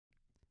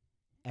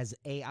As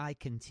AI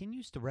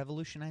continues to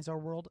revolutionize our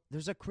world,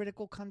 there's a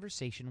critical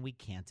conversation we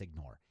can't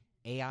ignore: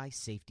 AI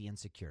safety and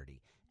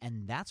security.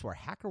 And that's where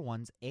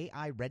HackerOne's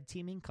AI red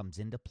teaming comes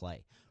into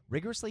play,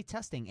 rigorously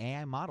testing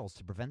AI models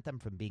to prevent them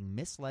from being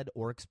misled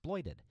or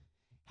exploited.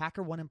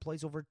 HackerOne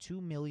employs over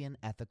 2 million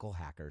ethical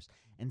hackers,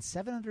 and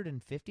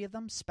 750 of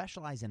them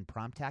specialize in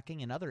prompt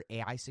hacking and other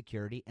AI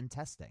security and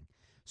testing.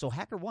 So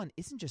HackerOne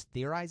isn't just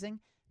theorizing,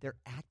 they're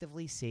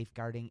actively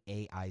safeguarding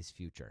AI's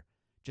future.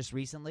 Just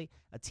recently,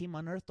 a team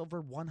unearthed over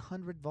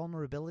 100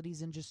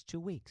 vulnerabilities in just 2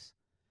 weeks.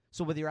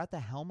 So whether you're at the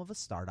helm of a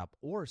startup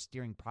or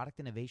steering product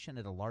innovation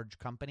at a large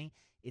company,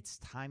 it's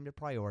time to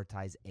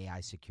prioritize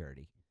AI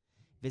security.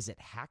 Visit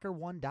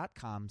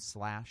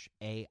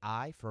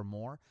hackerone.com/AI for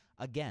more.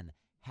 Again,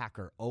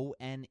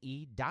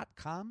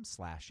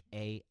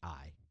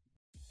 hackerone.com/AI.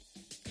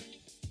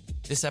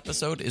 This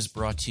episode is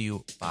brought to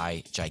you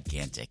by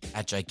Gigantic.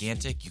 At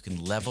Gigantic, you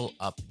can level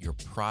up your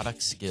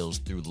product skills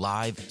through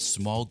live,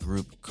 small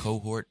group,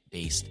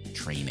 cohort-based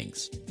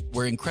trainings.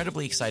 We're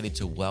incredibly excited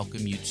to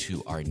welcome you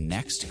to our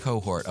next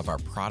cohort of our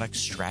product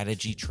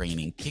strategy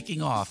training,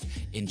 kicking off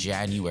in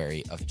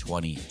January of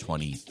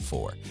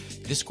 2024.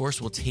 This course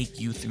will take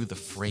you through the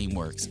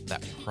frameworks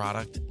that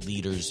product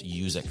leaders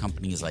use at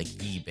companies like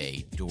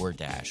eBay,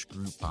 DoorDash,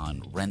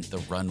 Groupon, Rent the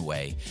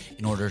Runway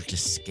in order to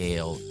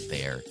scale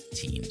their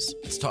teams.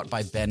 It's taught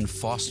by Ben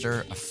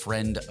Foster, a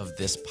friend of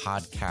this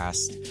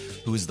podcast,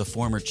 who is the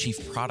former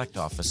chief product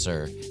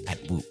officer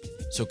at Whoop.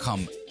 So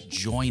come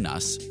join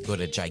us. Go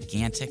to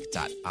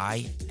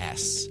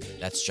gigantic.is.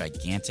 That's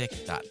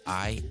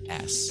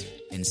gigantic.is.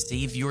 And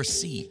save your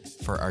seat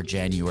for our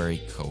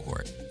January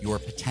cohort. Your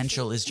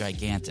potential is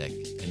gigantic,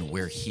 and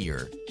we're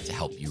here to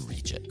help you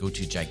reach it. Go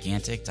to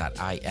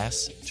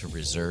gigantic.is to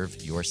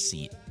reserve your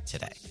seat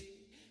today.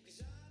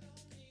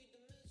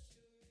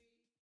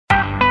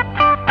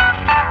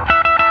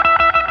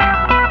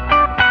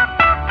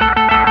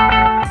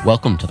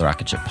 Welcome to the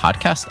Rocket Ship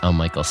Podcast. I'm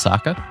Michael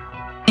Sacca.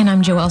 And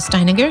I'm Joelle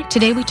Steiniger.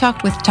 Today we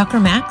talked with Tucker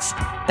Max,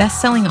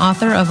 best-selling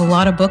author of a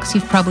lot of books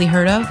you've probably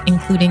heard of,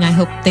 including I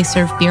Hope They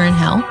Serve Beer in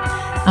Hell,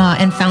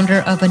 and founder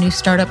of a new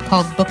startup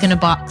called Book in a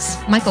Box.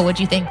 Michael, what'd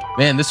you think?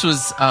 Man, this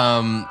was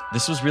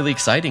really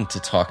exciting to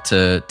talk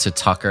to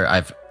Tucker.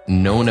 I've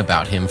known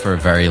about him for a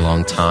very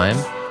long time,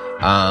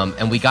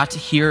 and we got to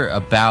hear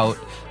about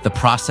the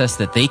process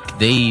that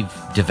they've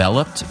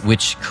developed,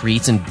 which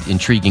creates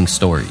intriguing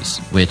stories,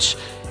 which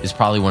is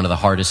probably one of the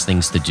hardest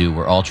things to do.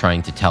 We're all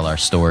trying to tell our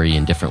story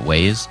in different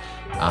ways,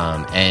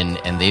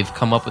 and they've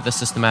come up with a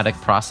systematic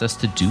process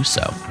to do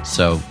so.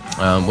 So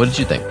what did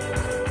you think?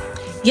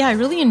 Yeah, I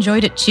really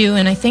enjoyed it too,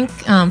 and I think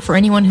for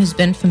anyone who's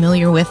been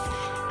familiar with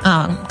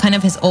kind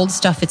of his old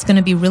stuff, it's going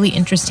to be really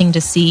interesting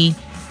to see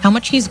how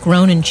much he's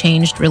grown and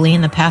changed really in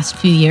the past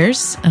few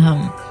years,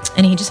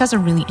 and he just has a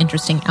really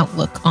interesting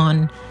outlook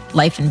on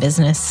life and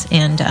business,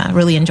 and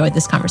really enjoyed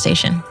this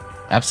conversation.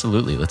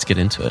 Absolutely. Let's get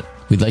into it.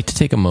 We'd like to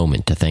take a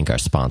moment to thank our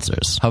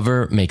sponsors.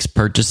 Hover makes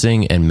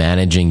purchasing and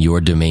managing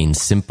your domain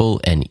simple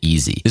and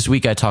easy. This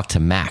week, I talked to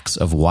Max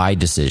of Y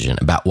Decision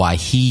about why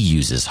he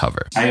uses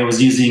Hover. I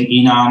was using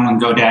Enom and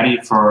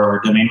GoDaddy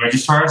for domain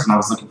registrars, and I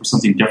was looking for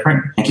something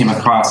different. I came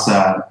across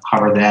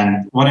Hover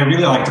then. What I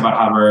really liked about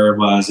Hover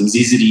was it was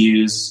easy to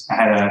use. I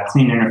had a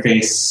clean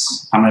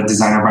interface. I'm a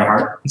designer by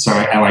heart, so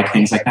I like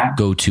things like that.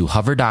 Go to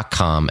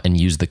hover.com and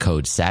use the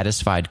code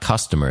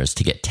SATISFIEDCustomers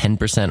to get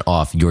 10%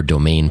 off your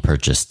domain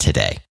purchase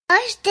today.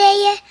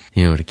 Australia.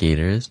 You know what a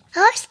gator is?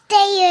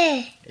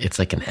 Australia. It's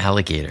like an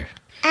alligator.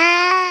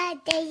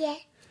 Australia.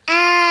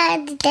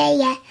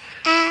 Australia.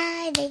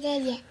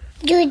 Australia.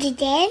 Do it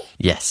then?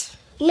 Yes.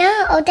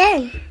 No,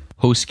 then.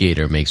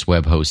 HostGator makes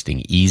web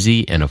hosting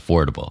easy and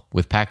affordable.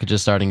 With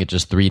packages starting at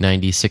just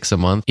 $3.96 a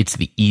month, it's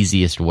the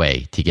easiest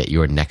way to get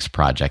your next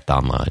project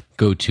online.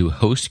 Go to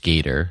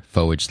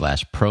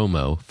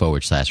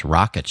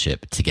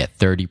HostGator/promo/rocketship to get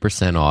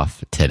 30%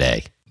 off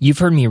today. You've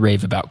heard me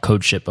rave about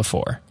CodeShip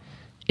before.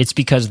 It's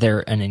because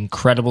they're an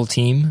incredible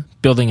team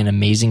building an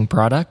amazing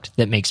product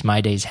that makes my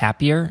days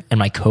happier and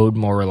my code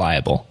more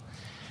reliable.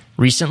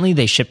 Recently,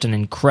 they shipped an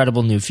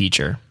incredible new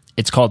feature.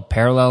 It's called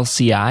Parallel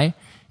CI,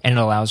 and it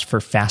allows for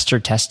faster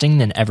testing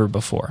than ever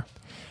before.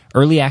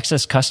 Early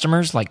access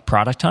customers like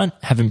Product Hunt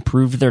have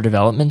improved their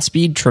development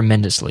speed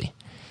tremendously.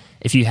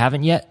 If you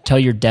haven't yet, tell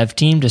your dev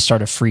team to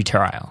start a free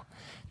trial.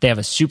 They have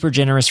a super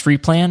generous free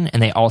plan,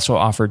 and they also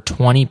offer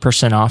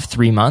 20% off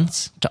 3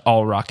 months to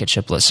all Rocket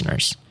Ship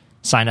listeners.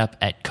 Sign up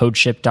at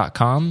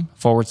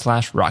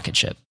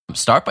codeship.com/rocketship.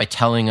 Start by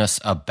telling us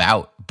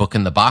about Book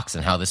in the Box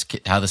and how this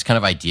kind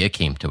of idea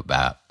came to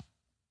about.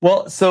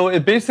 Well, so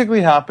it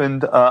basically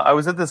happened. I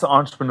was at this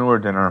entrepreneur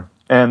dinner,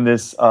 and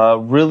this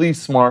really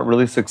smart,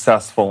 really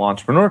successful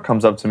entrepreneur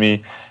comes up to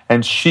me,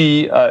 and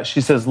she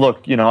says,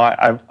 "Look,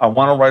 I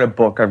want to write a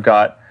book. I've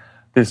got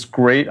this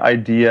great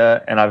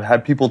idea, and I've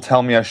had people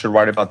tell me I should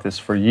write about this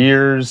for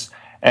years."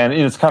 And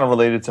it's kind of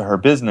related to her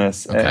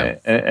business. Okay.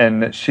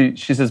 And she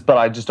says, "But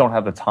I just don't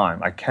have the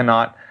time. I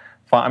cannot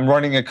I'm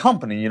running a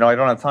company, I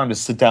don't have time to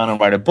sit down and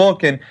write a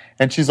book. And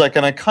she's like,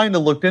 and I kind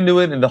of looked into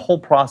it, and the whole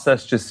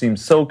process just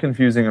seems so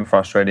confusing and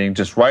frustrating,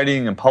 just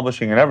writing and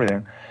publishing and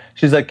everything.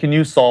 She's like, can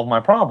you solve my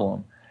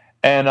problem?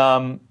 And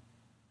I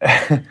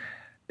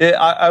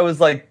was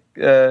like,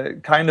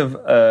 kind of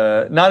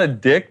not a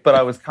dick, but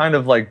I was kind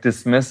of like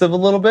dismissive a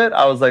little bit.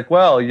 I was like,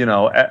 well,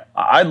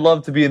 I'd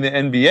love to be in the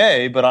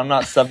NBA, but I'm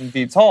not 7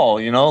 feet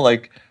tall,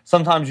 like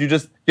sometimes you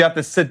have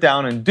to sit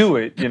down and do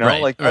it,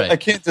 Right. I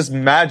can't just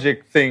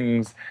magic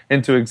things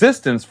into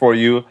existence for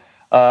you.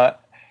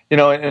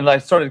 And I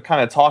started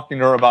kind of talking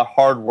to her about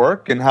hard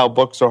work and how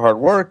books are hard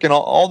work and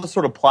all the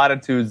sort of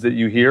platitudes that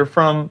you hear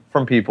from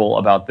people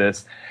about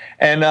this.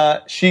 And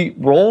she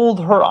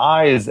rolled her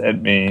eyes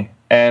at me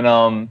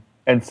and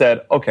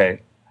said,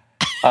 okay,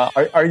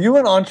 are you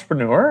an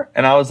entrepreneur?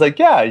 And I was like,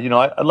 yeah,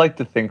 I'd like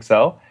to think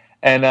so.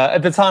 And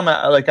at the time,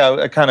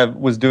 I kind of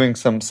was doing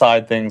some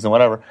side things and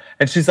whatever.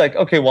 And she's like,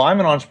 okay, well, I'm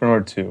an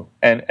entrepreneur too.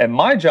 And at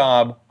my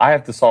job, I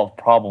have to solve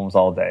problems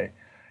all day.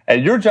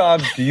 At your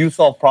job, do you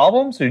solve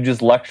problems or you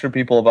just lecture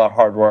people about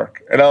hard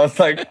work? And I was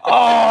like,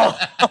 oh,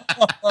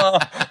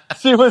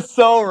 she was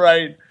so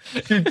right.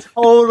 She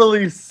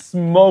totally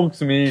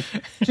smoked me.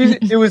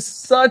 It was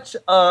such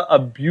a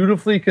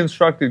beautifully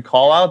constructed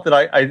call out that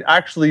I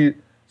actually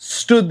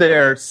stood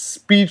there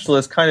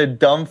speechless, kind of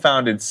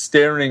dumbfounded,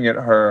 staring at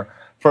her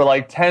for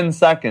like 10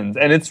 seconds.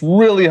 And it's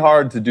really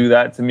hard to do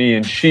that to me.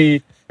 And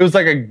it was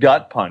like a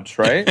gut punch,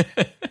 right?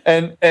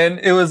 and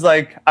it was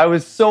like, I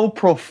was so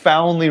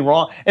profoundly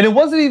wrong. And it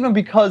wasn't even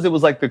because it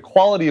was like the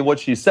quality of what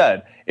she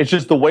said. It's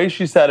just the way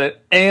she said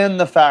it and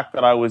the fact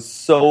that I was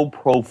so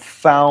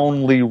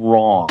profoundly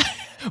wrong.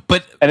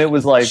 And it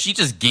was like, she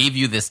just gave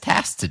you this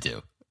task to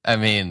do. I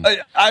mean,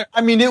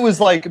 I mean, it was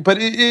like, but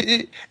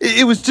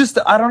it was just,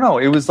 I don't know.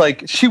 It was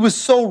like, she was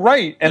so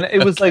right. And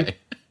it was okay. like,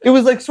 it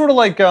was like sort of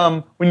like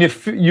when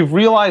you've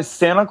realized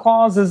Santa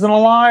Claus isn't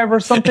alive or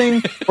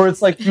something, or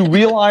it's like you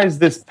realize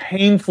this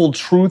painful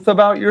truth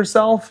about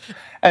yourself.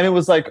 And it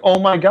was like, oh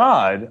my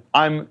God,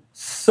 I'm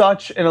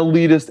such an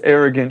elitist,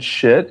 arrogant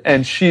shit.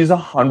 And she's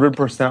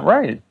 100%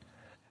 right.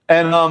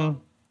 And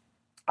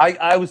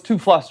I was too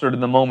flustered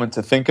in the moment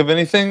to think of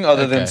anything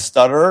other than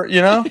stutter,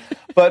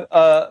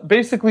 But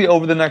basically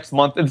over the next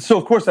month, and so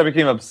of course I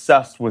became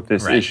obsessed with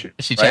this issue.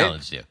 She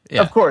challenged you.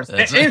 Yeah. Of course.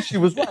 And she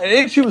was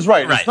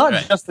right. It's not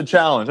just the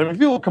challenge. I mean,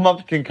 people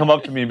can come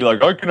up to me and be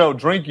like, I can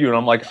outdrink you. And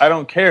I'm like, I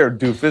don't care,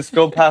 doofus.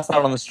 Go pass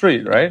out on the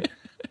street, right?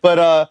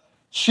 But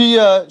she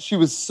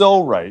was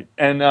so right.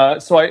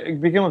 And so I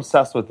became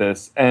obsessed with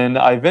this. And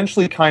I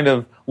eventually kind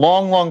of,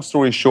 long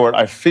story short,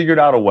 I figured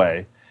out a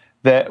way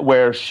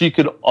where she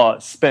could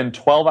spend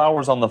 12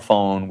 hours on the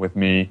phone with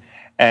me,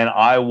 and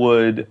I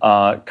would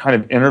kind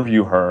of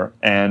interview her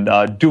and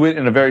do it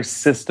in a very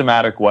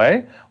systematic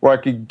way where I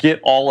could get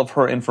all of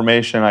her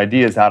information and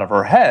ideas out of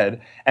her head,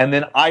 and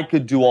then I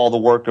could do all the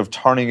work of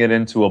turning it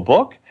into a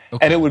book.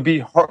 Okay. And it would be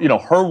her,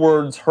 her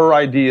words, her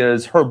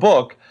ideas, her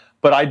book,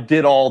 but I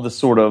did all the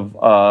sort of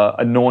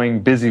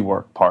annoying busy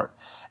work part.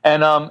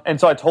 And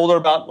so I told her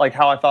about like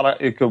how I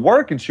thought it could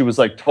work, and she was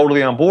like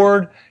totally on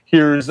board.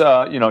 Here's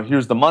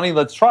the money,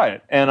 let's try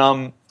it.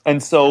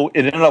 And so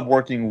it ended up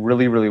working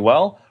really, really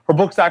well. Her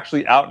book's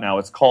actually out now.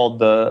 It's called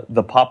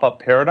The Pop-Up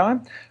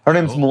Paradigm. Her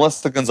name's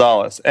Melissa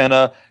Gonzalez,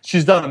 and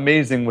she's done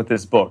amazing with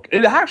this book.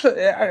 It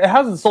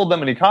hasn't sold that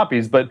many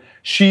copies, but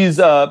she's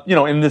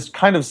in this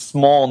kind of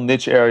small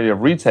niche area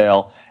of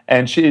retail.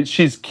 And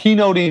she's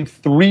keynoting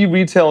 3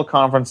 retail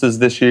conferences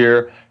this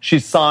year.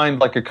 She's signed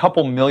like a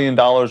couple $1 million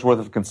worth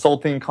of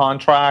consulting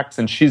contracts,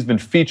 and she's been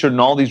featured in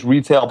all these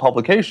retail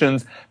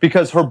publications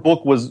because her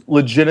book was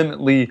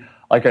legitimately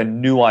like a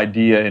new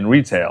idea in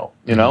retail,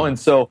 And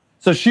so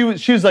she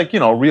was like,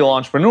 a real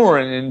entrepreneur,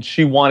 and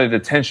she wanted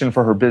attention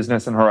for her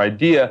business and her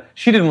idea.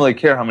 She didn't really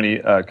care how many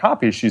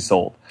copies she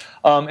sold.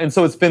 And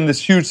so it's been this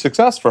huge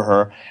success for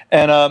her.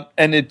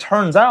 And it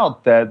turns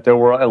out that there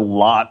were a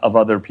lot of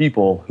other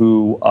people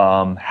who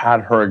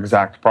had her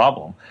exact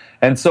problem.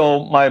 And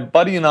so my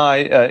buddy and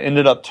I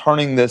ended up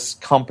turning this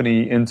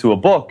company into a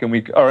book,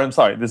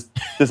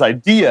 this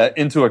idea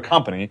into a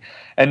company.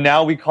 And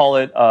now we call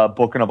it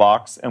Book in a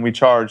Box, and we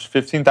charge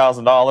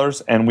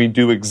 $15,000, and we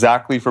do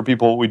exactly for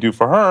people what we do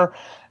for her.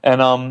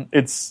 And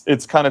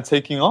it's kind of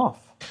taking off.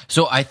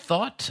 So I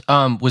thought,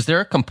 was there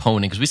a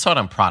component, because we saw it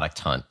on Product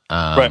Hunt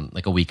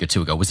like a week or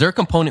two ago, was there a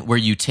component where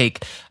you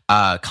take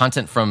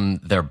content from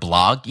their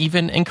blog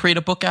even and create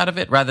a book out of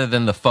it rather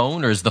than the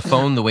phone, or is the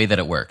phone the way that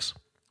it works?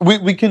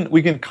 We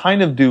can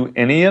kind of do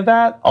any of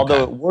that,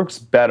 although it works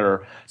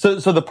better. So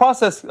the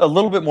process, a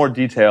little bit more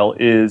detail,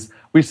 is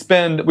we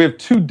have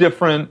 2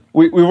 different,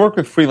 we work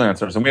with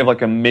freelancers, and we have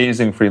like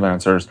amazing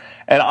freelancers.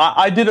 And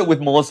I did it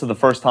with Melissa the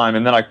first time,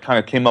 and then I kind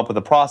of came up with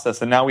a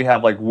process, and now we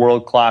have like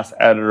world-class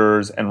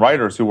editors and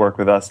writers who work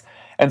with us.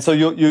 And so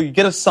you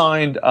get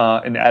assigned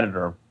an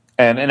editor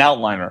and an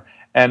outliner.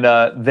 And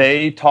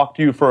they talk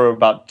to you for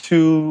about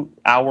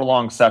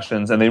 2-hour-long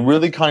sessions, and they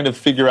really kind of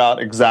figure out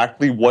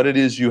exactly what it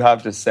is you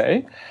have to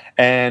say.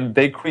 And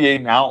they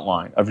create an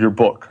outline of your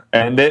book.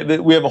 And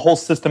we have a whole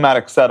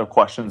systematic set of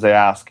questions they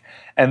ask.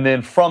 And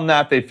then from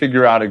that, they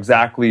figure out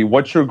exactly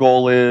what your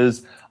goal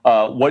is,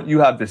 what you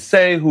have to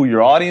say, who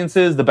your audience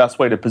is, the best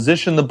way to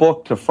position the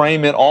book, to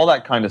frame it, all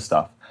that kind of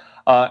stuff.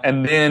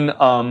 And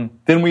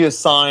then we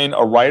assign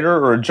a writer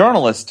or a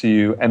journalist to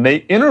you, and they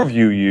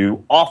interview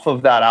you off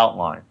of that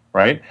outline,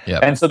 right?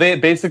 Yep. And so they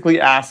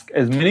basically ask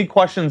as many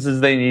questions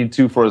as they need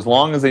to for as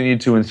long as they need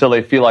to until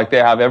they feel like they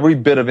have every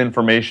bit of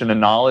information and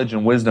knowledge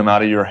and wisdom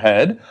out of your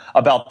head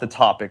about the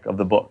topic of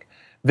the book.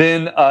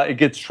 Then it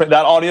gets that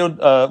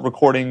audio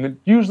recording,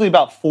 usually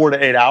about 4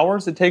 to 8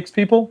 hours it takes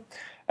people,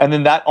 and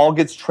then that all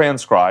gets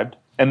transcribed,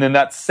 and then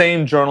that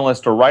same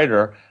journalist or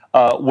writer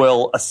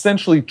will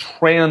essentially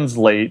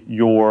translate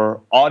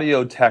your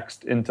audio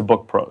text into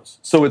book prose.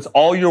 So it's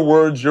all your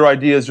words, your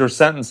ideas, your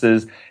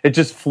sentences. It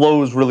just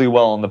flows really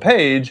well on the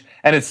page,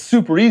 and it's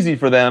super easy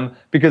for them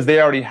because they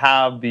already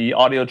have the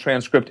audio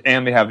transcript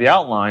and they have the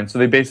outline, so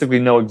they basically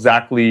know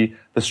exactly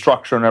the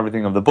structure and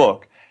everything of the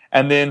book.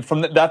 And then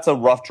that's a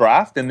rough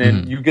draft, and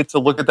then you get to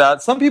look at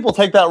that. Some people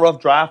take that rough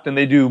draft and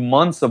they do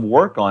months of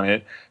work on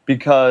it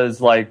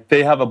because, like,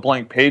 they have a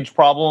blank page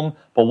problem,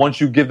 but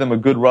once you give them a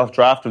good rough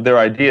draft of their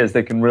ideas,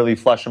 they can really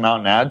flesh them out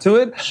and add to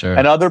it. Sure.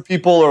 And other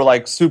people are,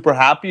 like, super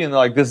happy and they're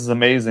like, this is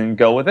amazing,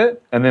 go with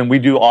it. And then we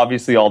do,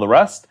 obviously, all the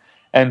rest.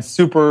 And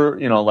super,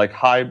 like,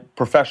 high,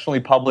 professionally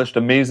published,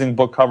 amazing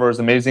book covers,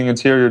 amazing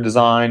interior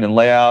design and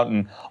layout,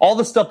 and all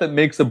the stuff that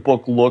makes a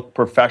book look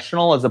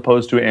professional as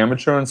opposed to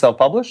amateur and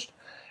self-published.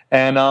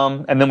 And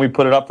then we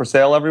put it up for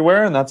sale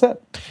everywhere, and that's it.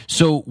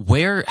 So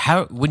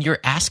when you're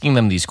asking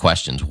them these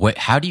questions,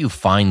 how do you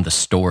find the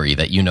story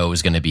that you know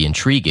is going to be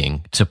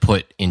intriguing to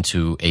put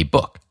into a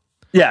book?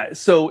 Yeah,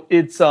 so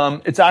it's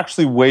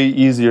actually way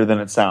easier than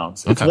it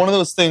sounds. It's one of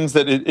those things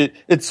that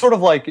it's sort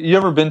of like, you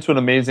ever been to an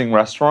amazing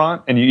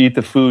restaurant and you eat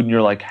the food and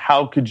you're like,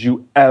 how could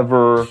you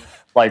ever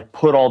like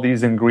put all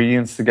these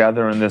ingredients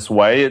together in this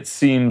way? It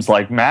seems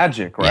like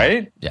magic,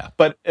 right? Yeah.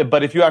 But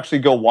if you actually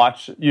go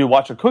watch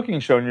a cooking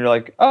show and you're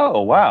like,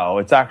 oh wow,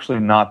 it's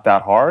actually not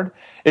that hard.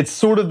 It's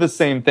sort of the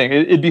same thing.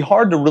 It'd be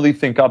hard to really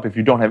think up if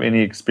you don't have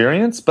any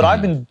experience. But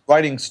I've been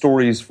writing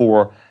stories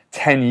for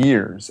 10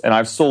 years, and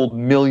I've sold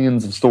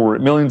millions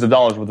of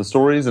dollars worth of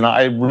stories, and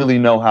I really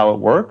know how it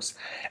works.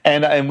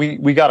 And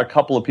we got a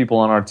couple of people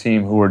on our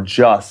team who are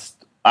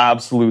just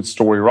absolute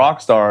story rock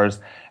stars.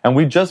 And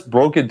we just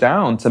broke it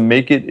down to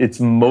make it its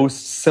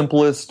most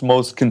simplest,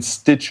 most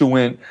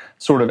constituent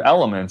sort of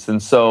elements.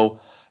 And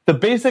so the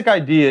basic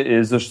idea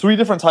is there's 3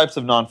 different types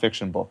of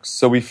nonfiction books.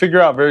 So we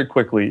figure out very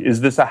quickly, is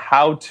this a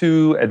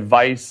how-to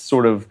advice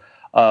sort of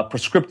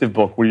prescriptive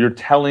book where you're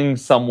telling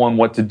someone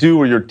what to do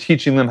or you're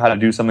teaching them how to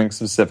do something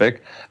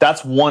specific?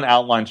 That's one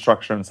outline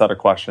structure and set of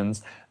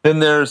questions. Then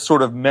there's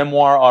sort of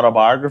memoir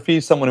autobiography,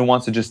 someone who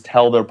wants to just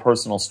tell their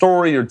personal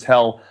story or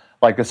tell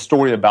like a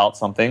story about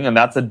something, and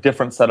that's a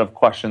different set of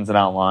questions and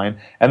outline.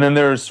 And then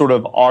there's sort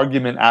of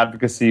argument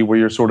advocacy where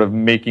you're sort of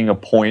making a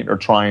point or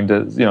trying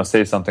to,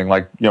 say something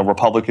like,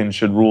 Republicans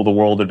should rule the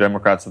world or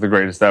Democrats are the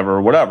greatest ever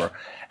or whatever.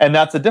 And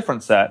that's a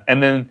different set.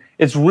 And then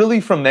it's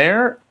really from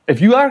there,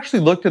 if you actually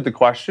looked at the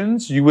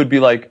questions, you would be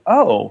like,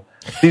 oh,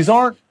 these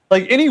aren't,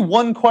 like any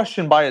one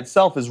question by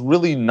itself is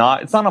really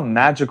not, it's not a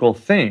magical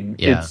thing.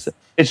 Yeah.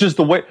 It's just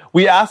the way,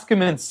 we ask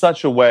them in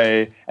such a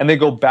way and they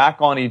go back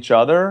on each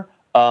other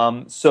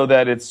so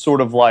that it's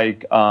sort of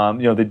like,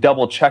 they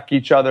double check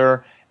each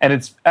other. And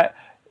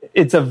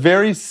it's a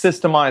very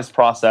systemized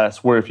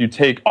process where if you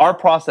take our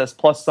process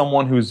plus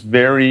someone who's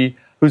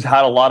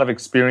had a lot of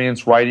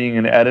experience writing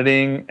and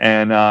editing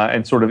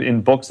and sort of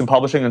in books and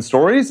publishing and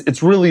stories,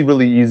 it's really,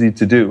 really easy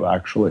to do,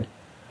 actually.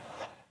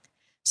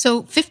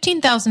 So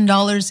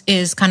 $15,000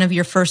 is kind of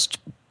your first,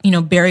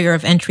 barrier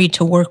of entry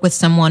to work with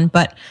someone.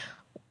 But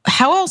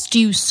how else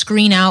do you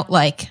screen out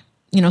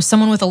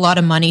someone with a lot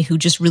of money who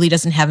just really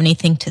doesn't have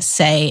anything to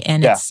say,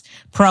 and it's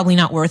probably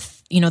not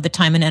worth, the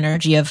time and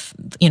energy of,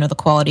 the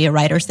quality of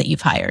writers that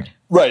you've hired?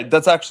 Right.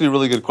 That's actually a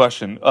really good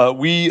question.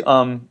 We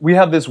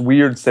have this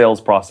weird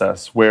sales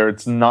process where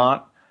it's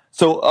not,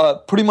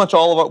 so pretty much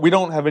all of we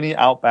don't have any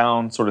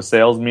outbound sort of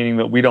sales, meaning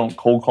that we don't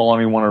cold call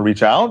anyone or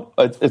reach out.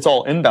 It's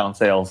all inbound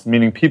sales,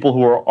 meaning people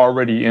who are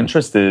already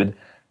interested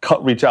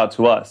reach out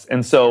to us.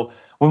 And so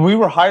when we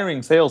were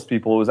hiring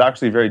salespeople, it was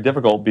actually very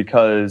difficult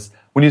because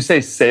when you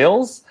say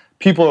sales,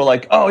 people are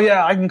like, oh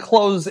yeah, I can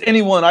close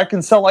anyone. I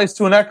can sell ice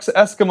to an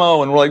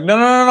Eskimo. And we're like,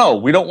 no,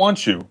 we don't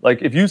want you.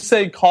 Like if you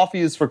say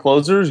coffee is for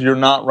closers, you're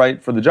not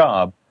right for the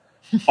job.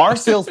 Our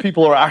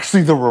salespeople are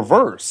actually the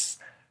reverse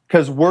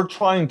because we're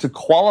trying to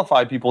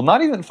qualify people.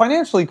 Not even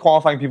financially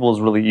qualifying people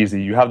is really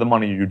easy. You have the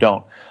money or you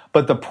don't.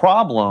 But the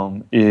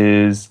problem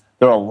is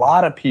there are a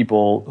lot of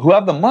people who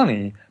have the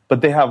money, but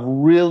they have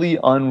really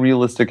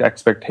unrealistic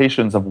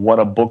expectations of what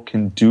a book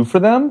can do for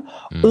them,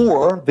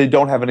 or they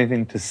don't have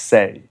anything to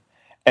say.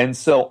 And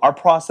so our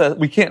process,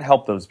 we can't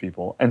help those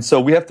people. And so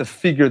we have to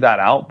figure that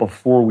out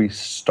before we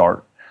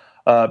start.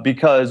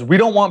 because we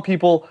don't want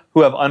people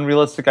who have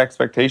unrealistic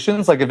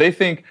expectations. Like if they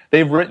think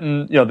they've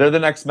written, they're the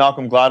next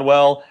Malcolm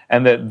Gladwell,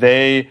 and that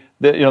they're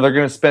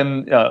going to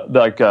spend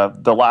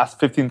the last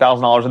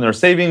 $15,000 in their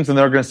savings, and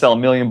they're going to sell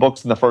 1 million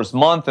books in the first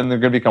month, and they're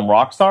going to become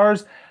rock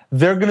stars.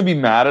 They're going to be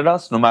mad at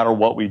us no matter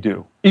what we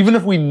do. Even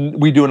if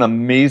we do an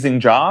amazing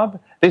job,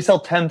 they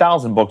sell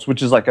 10,000 books,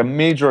 which is like a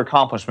major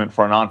accomplishment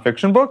for a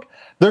nonfiction book.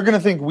 They're going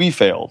to think we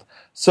failed.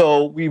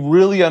 So we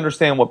really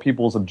understand what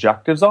people's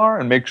objectives are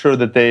and make sure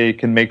that they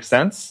can make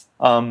sense.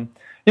 We're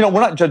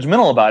not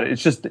judgmental about it.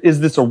 It's just, is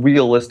this a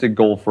realistic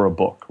goal for a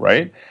book,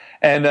 right?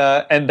 And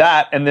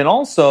then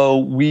also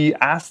we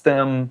ask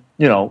them,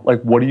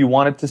 what do you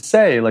want it to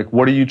say? Like,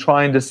 what are you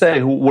trying to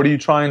say? What are you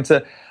trying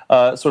to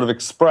sort of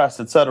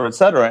express, et cetera, et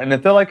cetera. And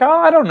if they're like,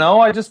 I don't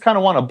know, I just kind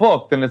of want a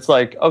book, then it's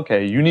like,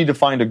 okay, you need to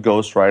find a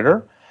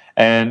ghostwriter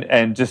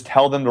and just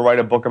tell them to write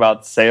a book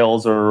about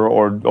sales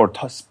or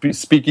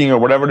speaking or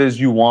whatever it is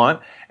you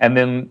want, and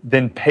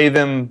then pay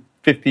them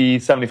 50,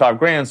 75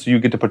 grand so you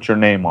get to put your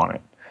name on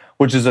it,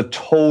 which is a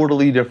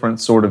totally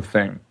different sort of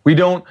thing. We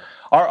don't,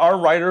 our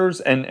writers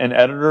and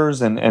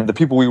editors and the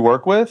people we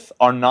work with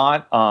are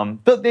not,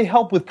 they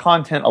help with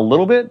content a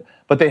little bit,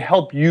 but they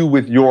help you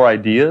with your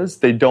ideas.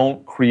 They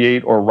don't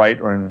create or write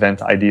or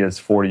invent ideas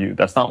for you.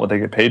 That's not what they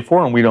get paid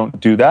for, and we don't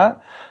do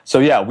that. So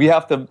yeah, we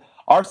have to,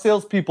 our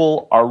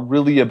salespeople are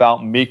really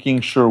about making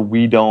sure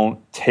we don't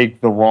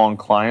take the wrong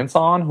clients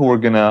on who are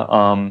going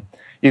to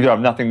either have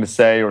nothing to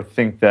say or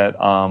think that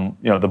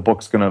the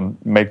book's going to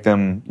make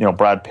them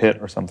Brad Pitt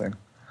or something.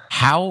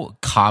 How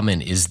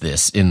common is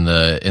this in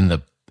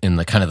the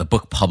kind of the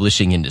book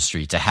publishing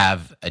industry to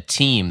have a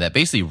team that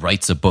basically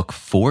writes a book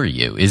for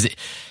you? Is it,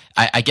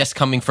 I guess,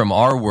 coming from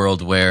our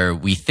world where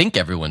we think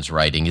everyone's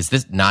writing, is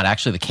this not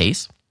actually the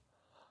case?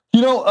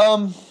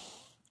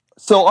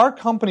 So our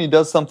company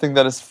does something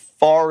that, as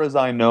far as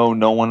I know,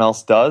 no one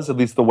else does. At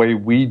least the way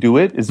we do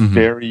it is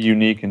very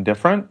unique and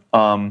different.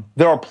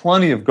 There are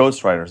plenty of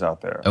ghostwriters out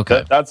there.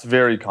 Okay. That's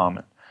very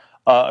common.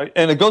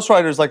 And a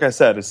ghostwriter, like I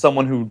said, is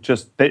someone who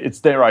it's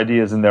their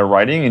ideas and their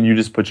writing, and you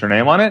just put your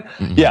name on it.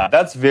 Mm-hmm. Yeah,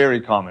 that's very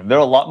common. There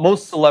are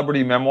most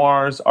celebrity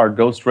memoirs are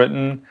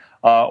ghostwritten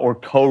or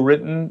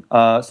co-written,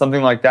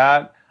 something like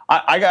that.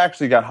 I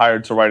actually got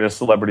hired to write a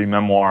celebrity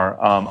memoir.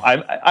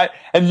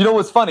 And you know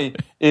what's funny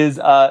is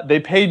they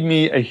paid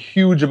me a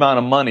huge amount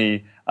of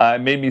money.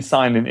 It made me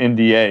sign an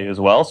NDA as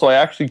well, so I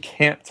actually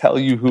can't tell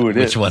you who it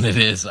is. Which one it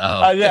is?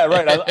 Oh. Yeah,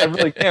 right. I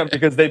really can't,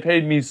 because they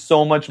paid me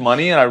so much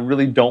money, and I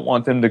really don't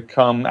want them to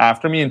come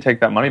after me and take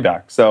that money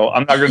back. So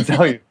I'm not going to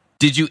tell you.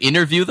 Did you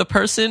interview the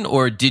person,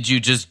 or did you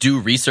just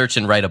do research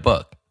and write a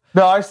book?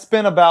 No, I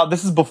spent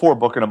this is before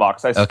Book in a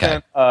Box. I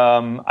spent,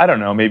 I don't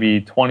know, maybe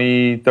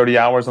 20, 30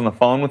 hours on the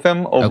phone with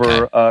him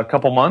over a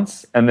couple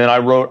months. And then I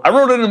wrote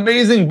an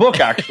amazing book,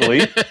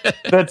 actually,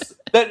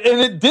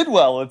 and it did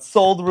well. It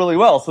sold really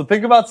well. So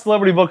think about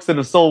celebrity books that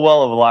have sold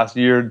well over the last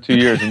year, 2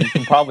 years, and you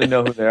can probably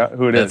know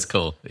who it is. That's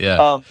cool.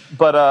 Yeah.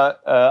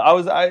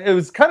 It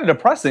was kind of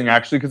depressing,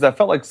 actually, because I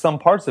felt like some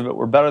parts of it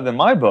were better than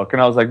my book.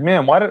 And I was like,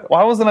 man, why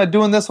wasn't I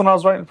doing this when I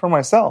was writing for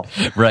myself?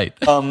 Right.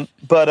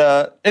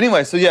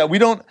 Anyway, so yeah,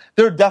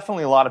 there are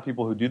definitely a lot of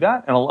people who do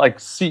that, and like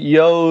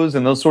CEOs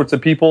and those sorts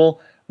of people,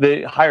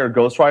 they hire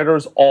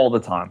ghostwriters all the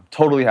time.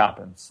 Totally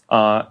happens.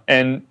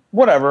 And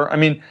whatever. I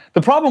mean,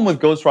 the problem with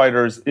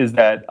ghostwriters is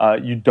that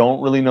you don't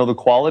really know the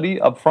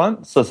quality up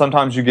front. So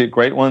sometimes you get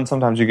great ones,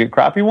 sometimes you get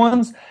crappy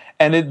ones,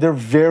 and they're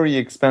very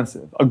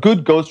expensive. A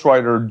good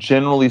ghostwriter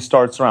generally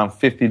starts around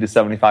 $50,000 to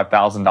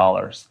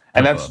 $75,000,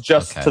 and that's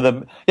just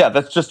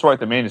that's just to write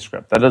the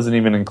manuscript. That doesn't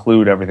even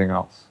include everything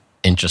else.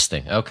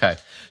 Interesting. Okay.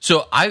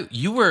 So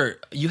you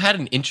had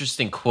an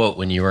interesting quote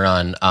when you were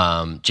on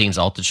James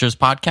Altucher's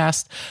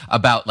podcast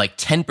about like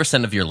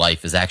 10% of your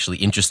life is actually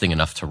interesting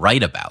enough to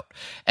write about.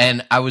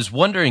 And I was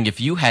wondering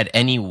if you had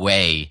any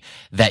way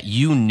that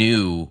you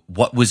knew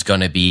what was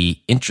going to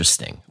be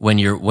interesting when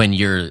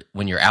you're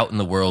out in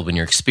the world, when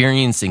you're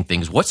experiencing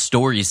things, what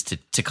stories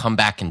to come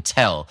back and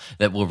tell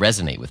that will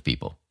resonate with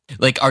people.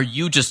 Like, are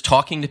you just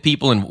talking to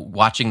people and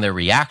watching their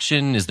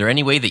reaction? Is there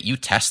any way that you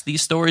test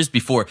these stories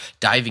before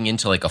diving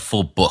into like a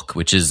full book,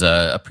 which is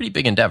a pretty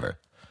big endeavor?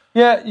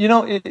 Yeah,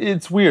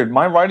 it's weird.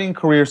 My writing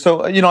career,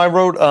 so, I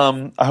wrote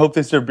I Hope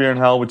They Serve Beer in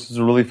Hell, which is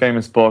a really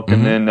famous book,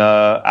 and then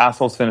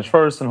Assholes Finish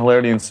First and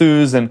Hilarity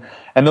Ensues, and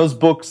those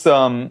books, they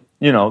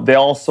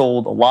all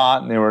sold a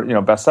lot, and they were,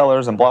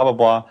 bestsellers and blah, blah,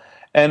 blah.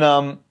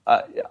 And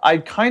I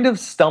kind of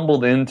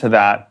stumbled into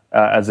that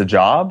as a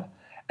job.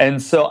 And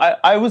so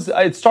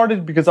it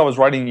started because I was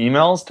writing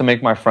emails to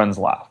make my friends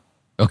laugh.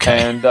 Okay.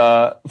 And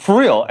for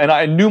real. And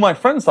I knew my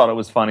friends thought it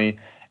was funny.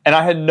 And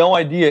I had no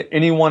idea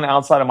anyone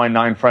outside of my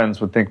 9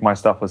 friends would think my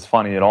stuff was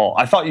funny at all.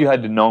 I thought you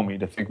had to know me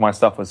to think my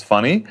stuff was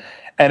funny.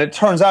 And it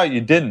turns out you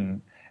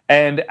didn't.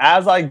 And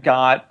as I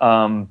got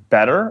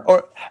better,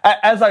 or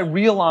as I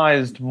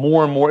realized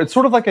more and more, it's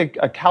sort of like a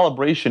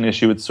calibration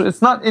issue.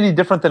 It's not any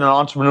different than an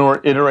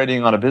entrepreneur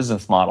iterating on a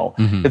business model.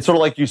 Mm-hmm. It's sort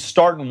of like you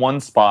start in one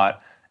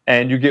spot,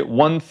 and you get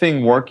one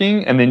thing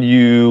working, and then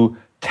you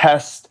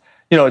test,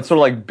 it's sort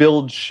of like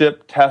build,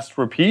 ship, test,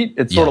 repeat.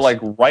 It's sort of like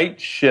write,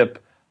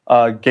 ship,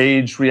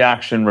 gauge,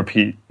 reaction,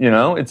 repeat.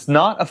 It's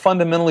not a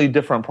fundamentally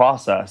different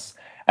process.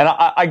 And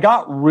I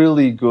got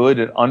really good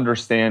at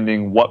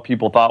understanding what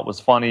people thought was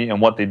funny and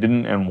what they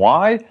didn't and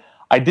why.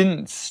 I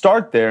didn't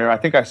start there. I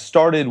think I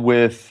started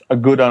with a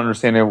good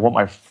understanding of what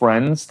my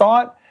friends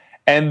thought.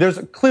 And there's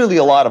clearly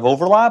a lot of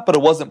overlap, but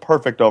it wasn't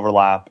perfect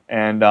overlap.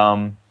 And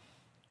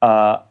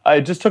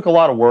it just took a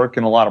lot of work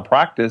and a lot of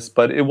practice,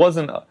 but it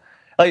wasn't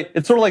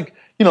it's sort of like,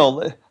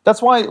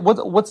 that's why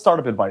what's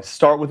startup advice?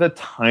 Start with a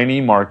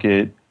tiny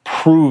market,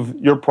 prove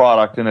your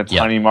product in a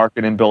tiny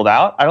market and build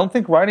out. I don't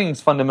think writing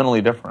is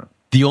fundamentally different.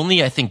 The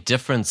only, I think,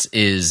 difference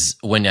is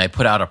when I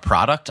put out a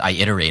product, I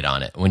iterate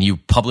on it. When you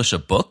publish a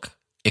book,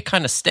 it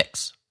kind of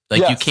sticks.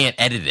 You can't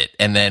edit it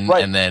and then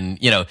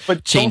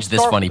but change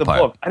this funny part.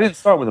 Book. I didn't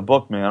start with a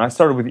book, man. I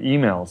started with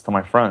emails to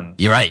my friends.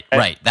 You're right.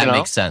 That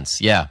makes sense.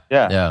 Yeah.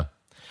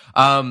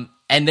 And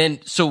then,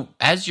 so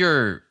as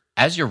you're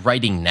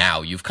writing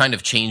now, you've kind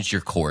of changed your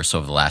course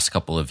over the last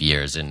couple of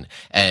years, and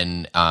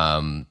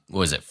what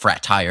was it,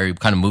 Frat Tire? You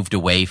kind of moved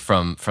away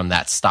from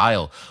that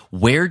style.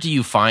 Where do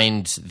you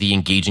find the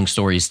engaging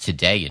stories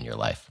today in your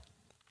life?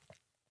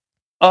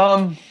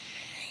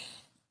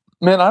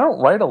 Man, I don't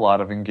write a lot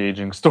of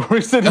engaging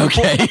stories anymore.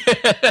 Okay.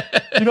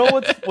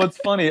 What's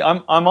funny?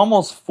 I'm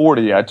almost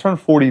 40. I turned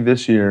 40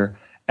 this year,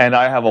 and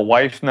I have a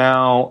wife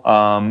now,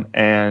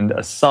 and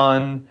a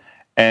son,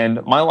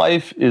 and my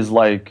life is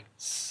like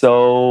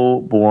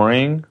so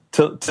boring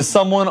to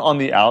someone on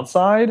the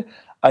outside.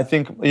 I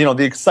think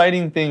the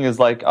exciting thing is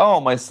like, oh,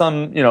 my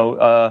son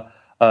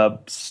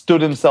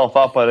stood himself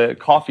up at a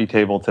coffee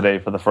table today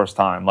for the first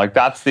time. Like,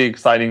 that's the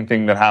exciting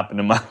thing that happened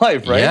in my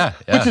life, right? Yeah.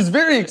 Which is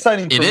very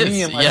exciting for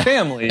me and my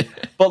family.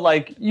 But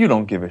like, you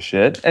don't give a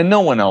shit, and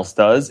no one else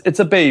does. It's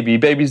a baby.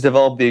 Babies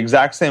develop the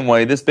exact same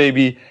way. This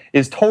baby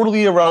is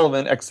totally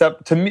irrelevant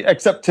except to me.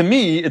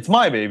 It's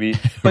my baby.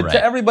 But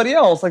to everybody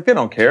else, like, they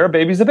don't care. A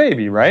baby's a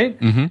baby, right?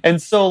 Mm-hmm. And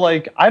so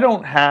like, I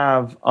don't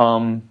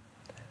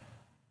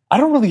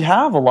really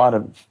have a lot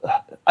of.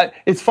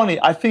 It's funny.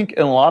 I think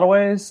in a lot of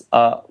ways,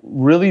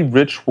 really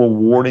rich,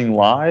 rewarding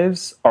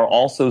lives are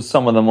also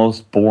some of the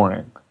most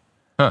boring.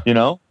 Huh.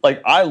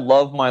 Like, I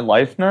love my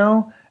life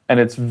now, and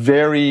it's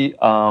very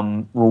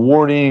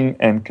rewarding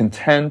and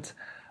content,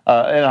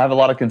 and I have a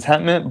lot of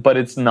contentment. But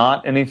it's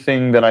not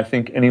anything that I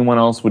think anyone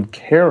else would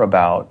care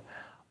about.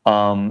 So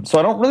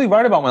I don't really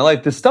write about my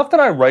life. The stuff that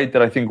I write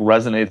that I think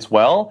resonates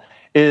well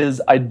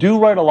is I do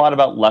write a lot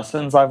about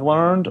lessons I've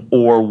learned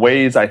or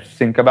ways I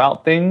think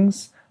about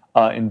things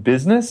in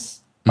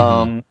business.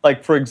 Mm-hmm.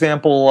 Like, for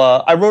example,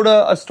 I wrote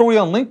a story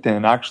on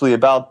LinkedIn actually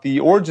about the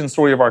origin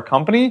story of our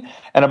company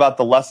and about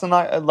the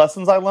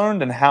lessons I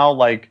learned and how,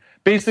 like,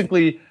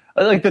 basically,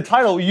 like, the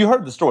title, you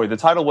heard the story. The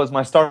title was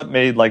my startup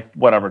made like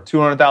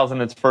 $200,000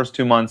 in its first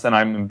 2 months, and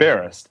I'm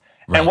embarrassed.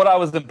 Right. And what I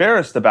was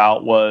embarrassed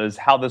about was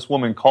how this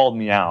woman called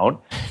me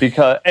out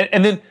because,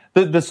 and then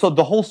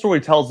the whole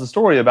story tells the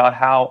story about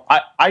how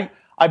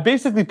I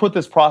basically put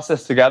this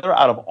process together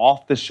out of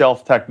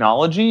off-the-shelf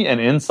technology and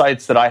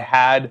insights that I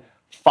had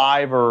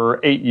 5 or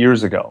 8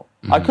 years ago.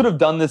 Mm-hmm. I could have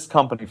done this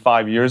company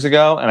 5 years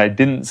ago, and I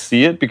didn't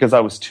see it because I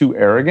was too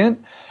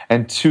arrogant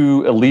and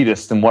too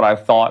elitist in what I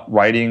thought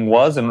writing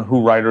was and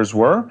who writers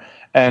were.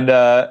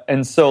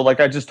 And so, like,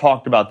 I just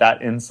talked about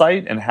that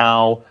insight and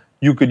how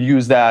you could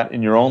use that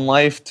in your own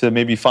life to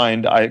maybe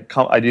find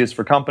ideas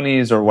for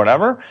companies or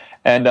whatever.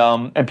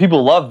 And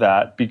people love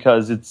that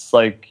because it's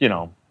like,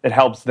 it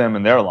helps them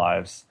in their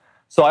lives.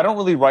 So I don't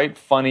really write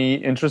funny,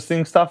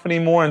 interesting stuff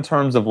anymore in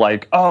terms of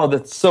like, oh,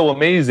 that's so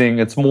amazing.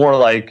 It's more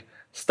like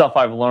stuff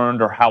I've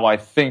learned or how I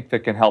think that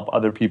can help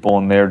other people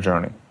in their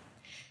journey.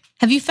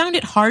 Have you found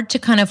it hard to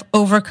kind of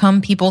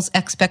overcome people's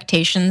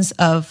expectations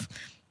of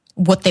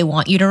what they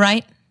want you to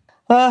write?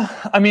 The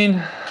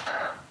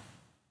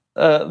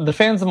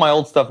fans of my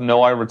old stuff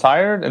know I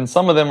retired, and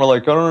some of them are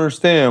like, I don't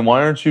understand.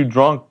 Why aren't you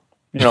drunk,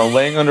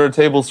 laying under a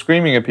table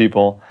screaming at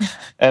people?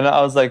 And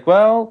I was like,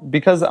 well,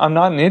 because I'm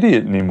not an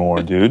idiot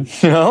anymore, dude.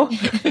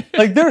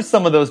 Like, there's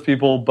some of those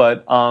people,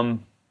 but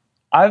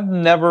I've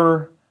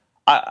never.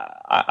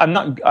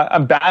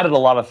 I'm bad at a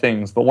lot of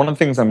things, but one of the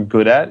things I'm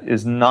good at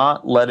is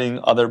not letting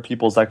other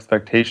people's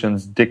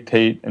expectations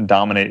dictate and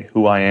dominate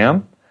who I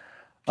am.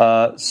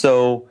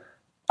 So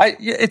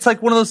it's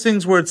like one of those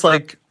things where it's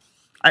like,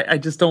 I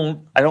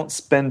don't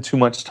spend too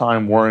much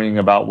time worrying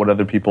about what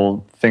other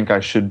people think I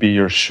should be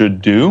or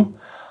should do.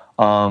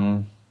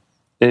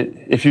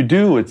 If you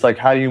do, it's like,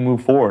 how do you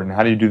move forward and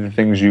how do you do the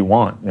things you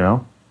want,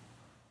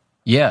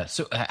 Yeah.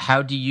 So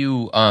how do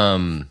you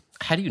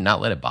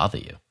not let it bother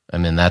you? I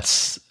mean,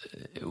 that's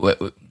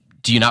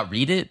do you not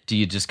read it? Do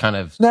you just kind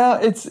of? No,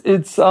 it's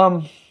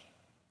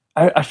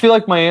I feel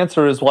like my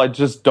answer is, well, I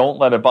just don't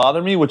let it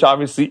bother me, which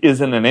obviously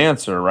isn't an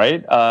answer,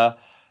 right?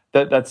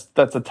 That's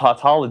a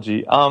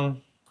tautology.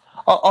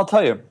 I'll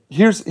tell you.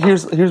 Here's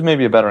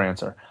maybe a better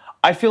answer.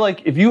 I feel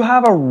like if you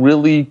have a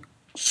really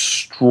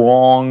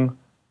strong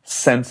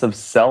sense of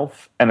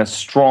self and a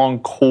strong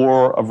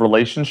core of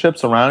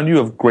relationships around you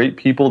of great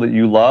people that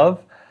you love,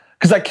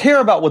 because I care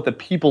about what the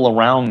people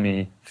around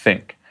me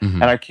think.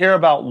 And I care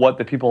about what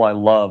the people I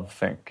love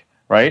think,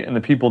 right? And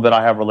the people that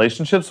I have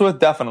relationships with,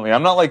 definitely.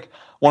 I'm not like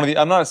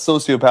I'm not a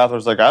sociopath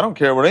who's like, I don't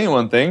care what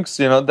anyone thinks.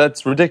 You know,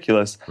 that's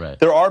ridiculous. Right.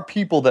 There are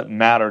people that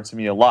matter to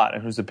me a lot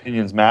and whose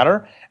opinions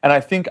matter. And I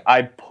think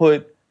I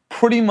put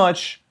pretty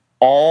much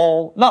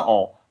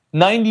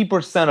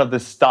 90% of the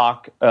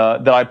stock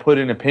that I put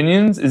in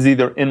opinions is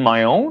either in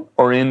my own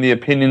or in the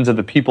opinions of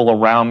the people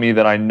around me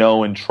that I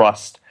know and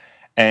trust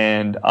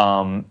and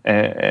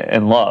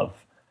love.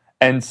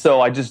 And so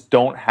I just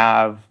don't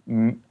have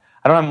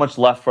much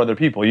left for other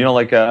people. You know,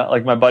 like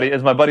my buddy,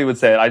 as my buddy would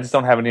say it, I just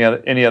don't have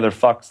any other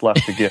fucks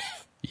left to give.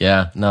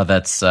 Yeah, no,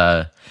 that's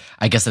I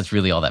guess that's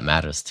really all that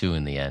matters too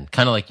in the end.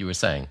 Kind of like you were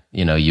saying,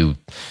 you know, you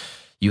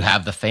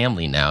have the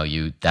family now.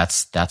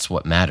 That's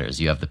what matters.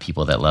 You have the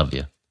people that love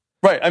you.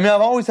 Right. I mean,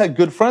 I've always had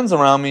good friends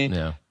around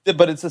me,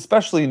 but it's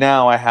especially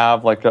now I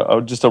have like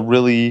just a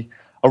really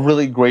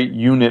great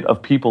unit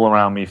of people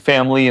around me,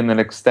 family, and then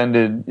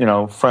extended, you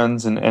know,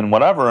 friends and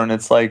whatever. And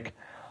it's like,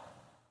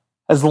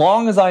 as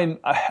long as I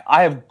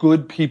have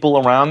good people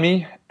around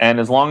me, and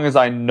as long as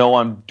I know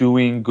I'm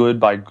doing good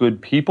by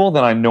good people,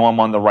 then I know I'm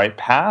on the right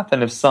path.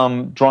 And if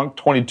some drunk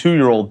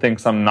 22-year-old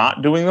thinks I'm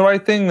not doing the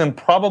right thing, then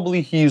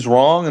probably he's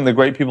wrong, and the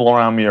great people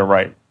around me are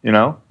right. You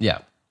know? Yeah.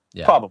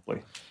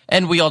 Probably.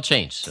 And we all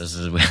change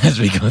as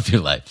we go through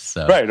life.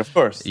 So. Right, of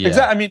course. Yeah.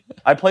 Exactly. I mean,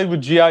 I played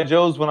with G.I.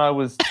 Joes when I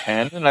was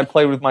 10, and I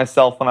played with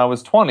myself when I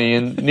was 20,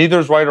 and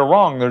neither's right or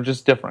wrong. They're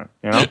just different,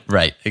 you know?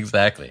 Right,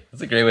 exactly.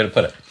 That's a great way to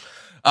put it.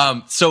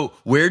 So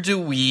where do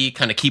we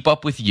kind of keep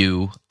up with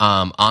you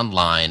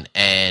online?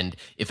 And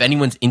if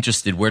anyone's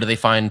interested, where do they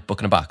find Book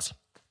in a Box?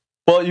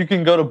 Well, you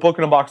can go to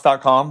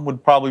bookinabox.com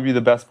would probably be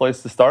the best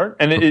place to start.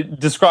 And it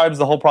describes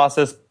the whole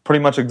process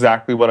pretty much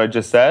exactly what I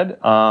just said.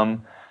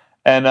 And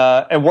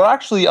we're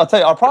actually, I'll tell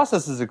you, our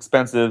process is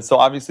expensive, so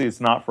obviously it's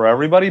not for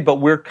everybody,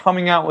 but we're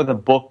coming out with a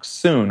book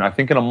soon, I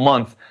think in a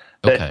month,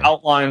 that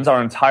outlines our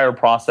entire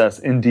process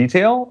in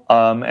detail.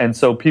 And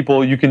so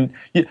people,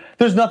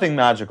 there's nothing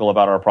magical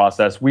about our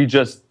process. We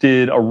just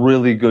did a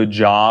really good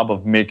job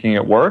of making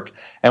it work.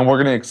 And we're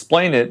going to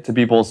explain it to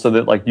people so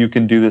that like you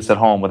can do this at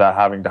home without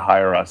having to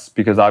hire us,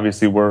 because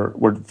obviously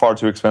we're far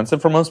too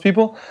expensive for most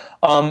people.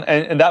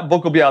 And that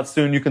book will be out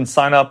soon. You can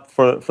sign up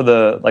for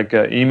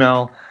the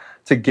email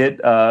to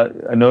get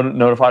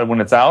notified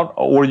when it's out,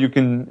 or you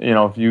can, you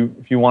know, if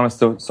you want us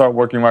to start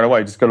working right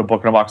away, just go to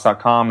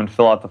bookinabox.com and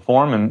fill out the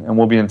form, and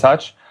we'll be in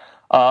touch.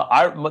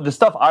 The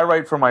stuff I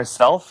write for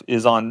myself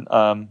is on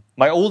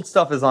my old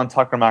stuff is on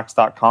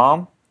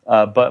tuckermax.com,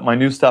 but my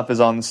new stuff is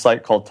on the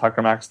site called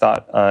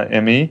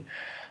tuckermax.me.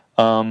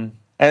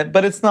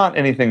 But it's not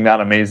anything that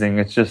amazing.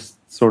 It's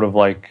just sort of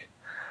like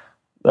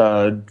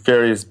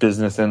various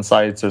business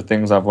insights or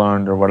things I've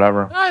learned or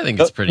whatever. I think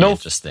it's pretty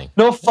interesting.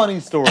 No funny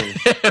stories.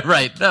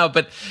 Right. No,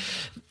 but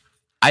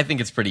I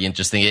think it's pretty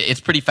interesting. It's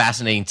pretty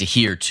fascinating to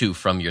hear, too,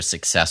 from your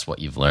success, what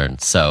you've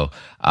learned. So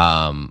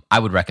I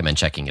would recommend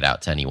checking it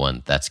out to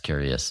anyone that's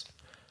curious.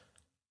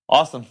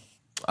 Awesome.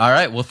 All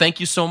right. Well, thank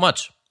you so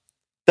much.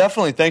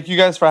 Definitely. Thank you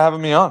guys for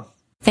having me on.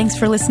 Thanks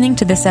for listening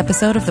to this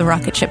episode of the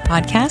Rocket Ship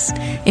Podcast.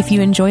 If you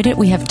enjoyed it,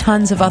 we have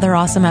tons of other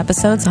awesome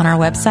episodes on our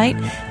website.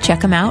 Check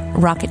them out,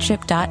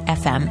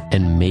 rocketship.fm.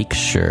 And make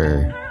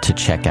sure to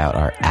check out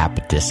our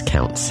app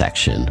discount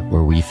section,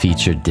 where we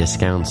feature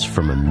discounts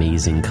from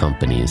amazing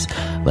companies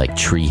like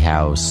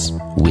Treehouse,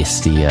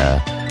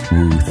 Wistia,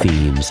 Woo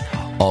Themes,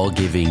 all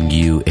giving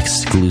you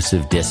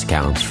exclusive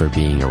discounts for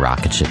being a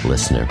Rocket Ship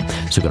listener.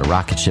 So go to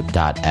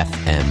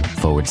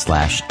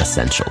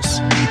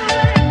rocketship.fm/essentials.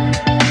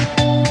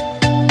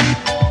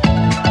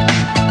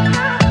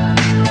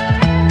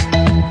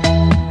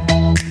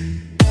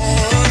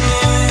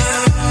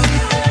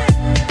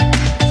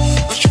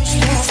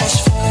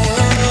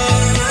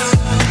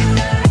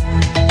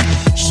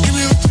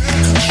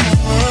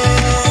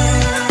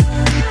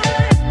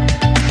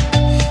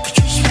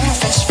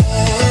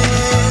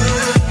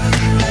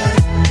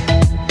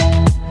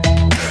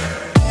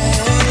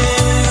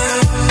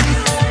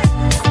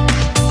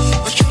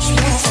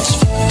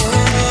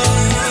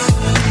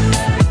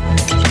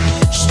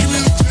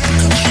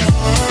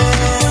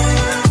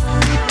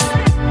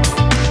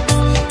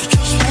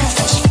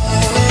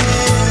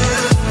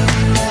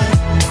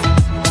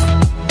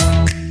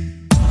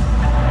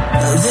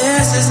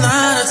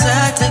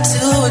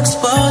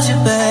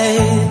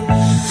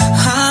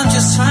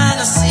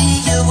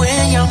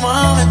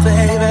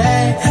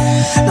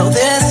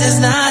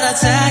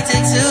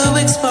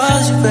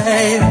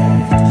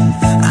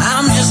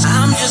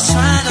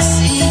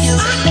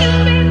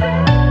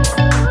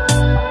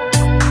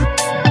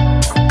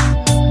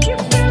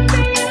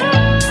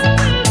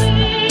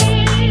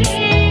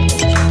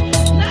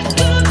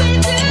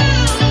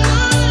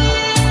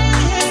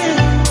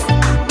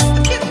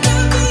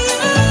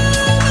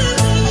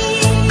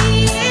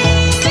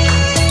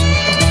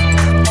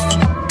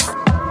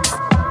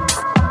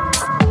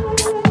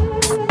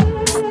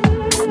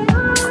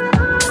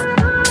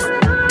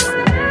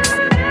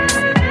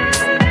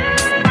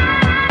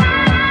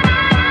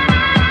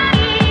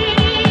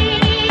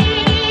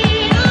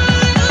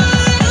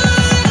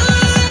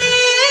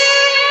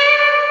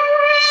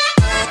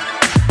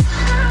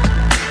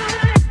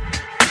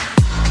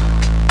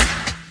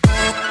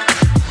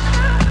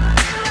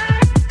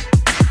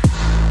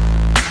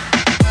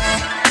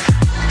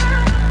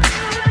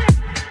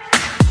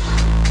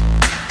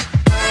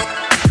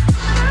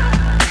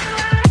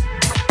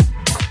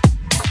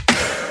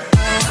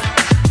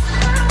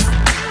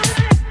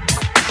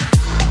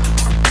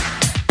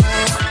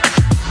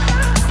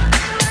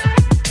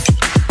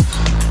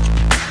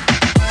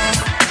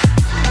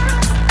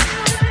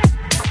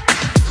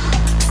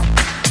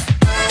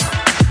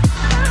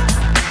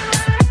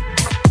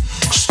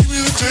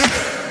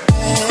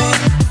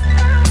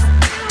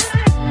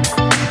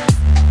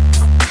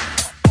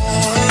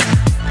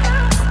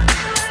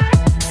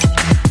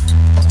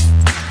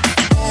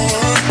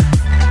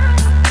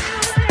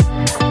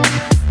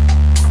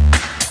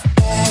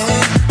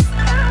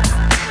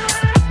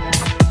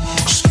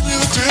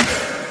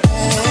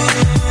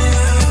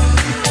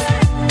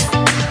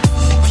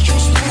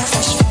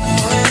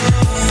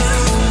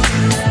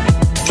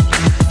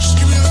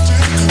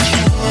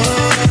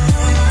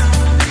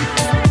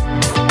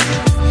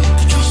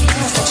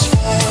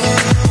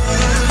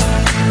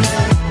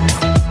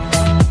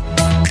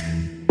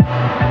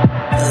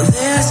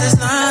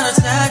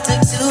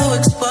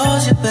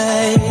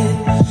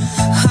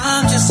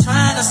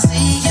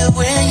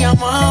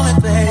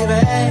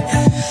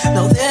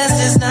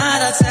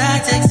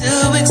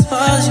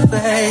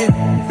 babe.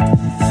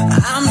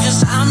 I'm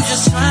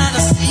just trying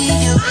to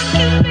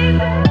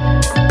see you.